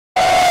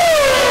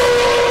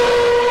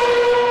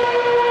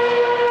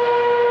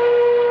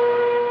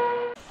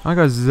Hi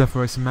guys, this is Forza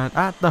Racing Man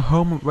at the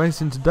home of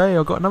racing. Today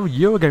I've got another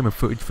Eurogamer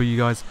footage for you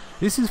guys.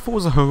 This is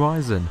Forza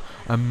Horizon,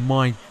 and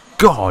my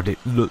god, it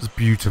looks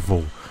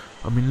beautiful.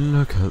 I mean,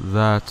 look at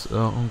that.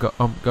 I'm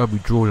gonna be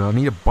drawing. I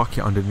need a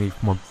bucket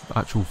underneath my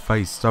actual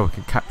face so I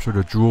can capture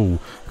the draw.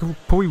 I can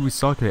probably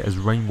recycle it as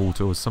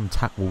rainwater or some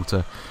tap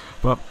water.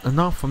 But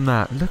enough from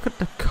that. Look at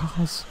the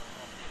cars.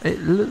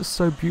 It looks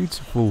so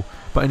beautiful.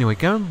 But anyway,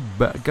 going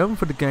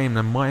for the game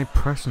and my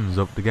impressions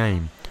of the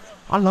game.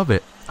 I love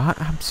it. I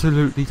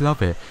absolutely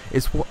love it.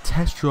 It's what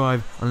Test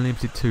Drive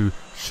Unlimited 2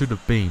 should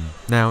have been.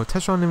 Now,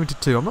 Test Drive Unlimited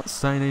 2, I'm not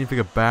saying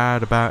anything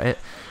bad about it,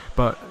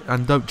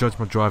 and don't judge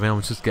my driving.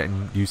 I'm just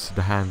getting used to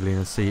the handling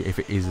and see if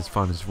it is as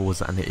fun as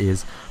Forza, and it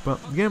is. But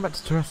going back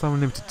to Test Drive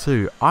Unlimited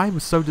 2, I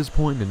was so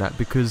disappointed in that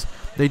because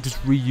they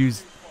just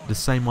reused the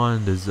same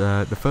island as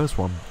the first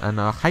one,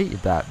 and I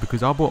hated that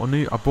because I bought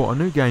a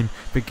new game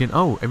thinking,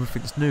 oh,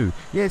 everything's new.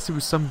 Yes, there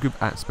was some good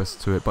aspects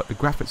to it, but the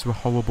graphics were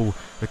horrible.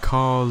 The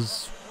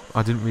cars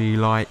I didn't really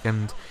like,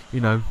 and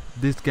you know,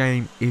 this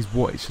game is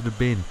what it should have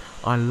been.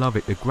 I love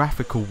it. The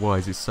graphical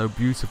wise, it's so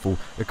beautiful.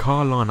 The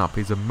car lineup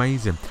is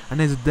amazing, and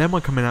there's a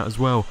demo coming out as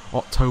well,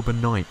 October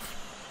 9th.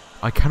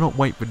 I cannot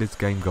wait for this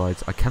game,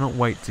 guys. I cannot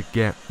wait to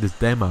get this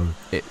demo.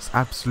 It's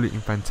absolutely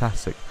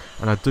fantastic,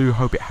 and I do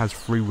hope it has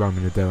free roam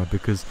in the demo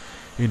because,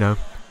 you know,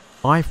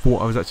 I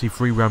thought I was actually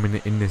free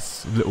roaming in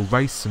this little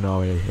race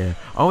scenario here.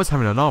 I was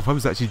having a laugh. I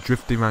was actually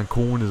drifting around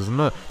corners and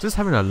look, just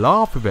having a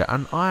laugh with it,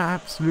 and I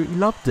absolutely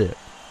loved it.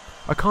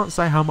 I can't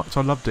say how much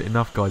I loved it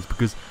enough, guys,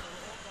 because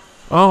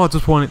I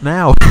just want it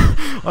now.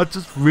 I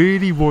just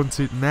really want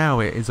it now.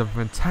 It is a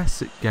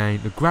fantastic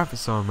game. The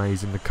graphics are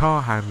amazing. The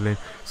car handling.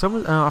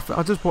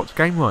 I just watched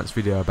Game Rights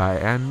video about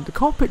it, and the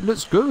cockpit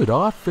looks good.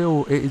 I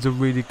feel it is a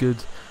really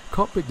good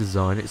cockpit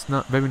design. It's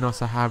not very nice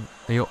to have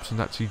the option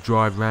to actually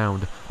drive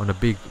around on a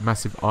big,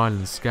 massive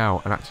island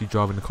scale and actually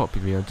drive in the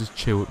cockpit and just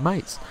chill with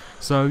mates.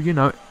 So you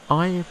know,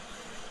 I'm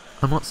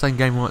not saying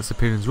Game Rights'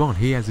 opinion is wrong.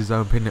 He has his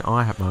own opinion.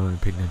 I have my own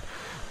opinion.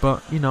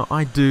 But, you know,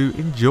 I do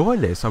enjoy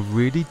this. I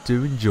really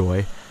do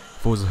enjoy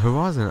Forza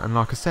Horizon. And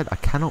like I said, I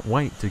cannot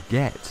wait to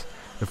get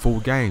the full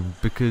game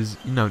because,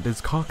 you know,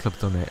 there's car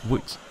clubs on it,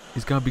 which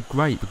is going to be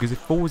great because if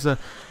Forza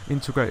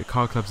integrated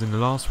car clubs in the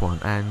last one,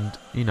 and,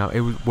 you know,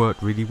 it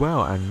worked really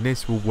well, and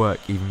this will work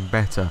even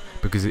better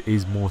because it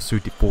is more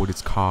suited for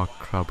this car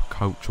club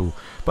culture.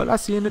 But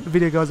that's the end of the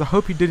video, guys. I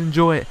hope you did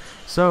enjoy it.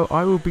 So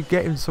I will be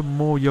getting some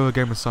more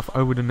Eurogamer stuff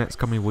over the next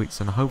coming weeks,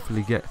 and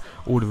hopefully get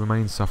all the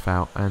remaining stuff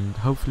out, and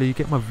hopefully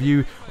get my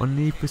view on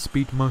Need for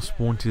Speed Most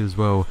Wanted as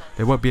well.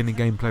 There won't be any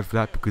gameplay for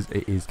that because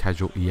it is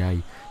casual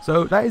EA.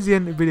 So that is the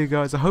end of the video,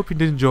 guys. I hope you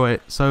did enjoy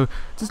it. So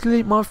just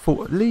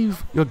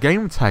leave your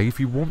game tag if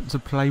you want to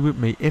play with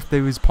me, if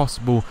there is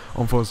possible,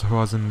 on Forza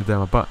Horizon in the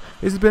demo. But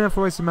this has been a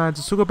Forza Racing Man.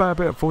 Just talk about a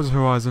bit of Forza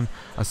Horizon.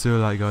 I'll see you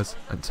later, guys,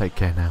 and take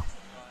care now.